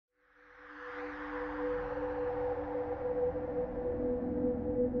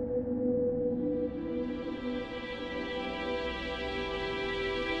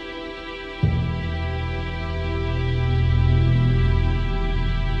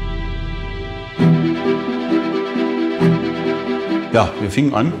Ja, wir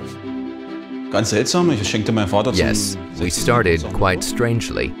fingen an. Ganz seltsam, ich schenkte meinem Vater zum Yes, we started quite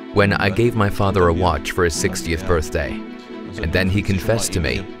strangely when I gave my father a watch for his 60th birthday. And then he confessed to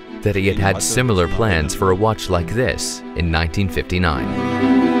me that he had had similar plans for a watch like this in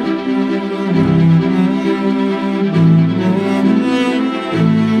 1959.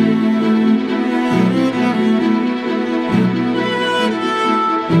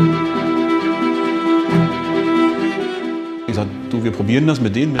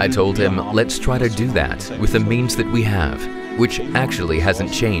 I told him, let's try to do that with the means that we have, which actually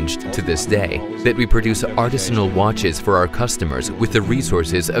hasn't changed to this day, that we produce artisanal watches for our customers with the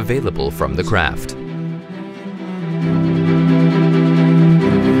resources available from the craft.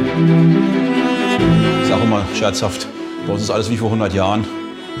 Ich sage immer scherzhaft, bei uns ist alles wie vor 100 Jahren.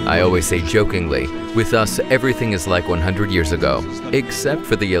 I always say jokingly, with us everything is like 100 years ago, except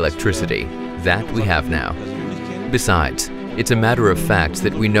for the electricity. That we have now. Besides, it's a matter of fact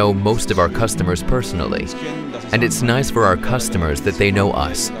that we know most of our customers personally. And it's nice for our customers that they know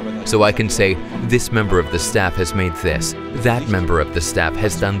us. So I can say, this member of the staff has made this, that member of the staff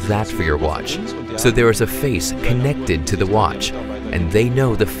has done that for your watch. So there is a face connected to the watch, and they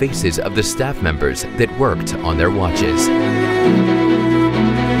know the faces of the staff members that worked on their watches.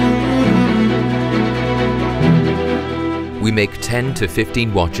 We make 10 to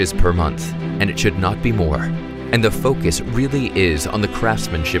 15 watches per month, and it should not be more. And the focus really is on the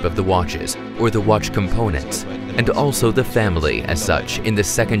craftsmanship of the watches, or the watch components, and also the family as such in the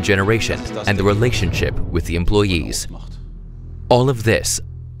second generation and the relationship with the employees. All of this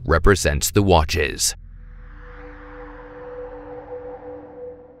represents the watches.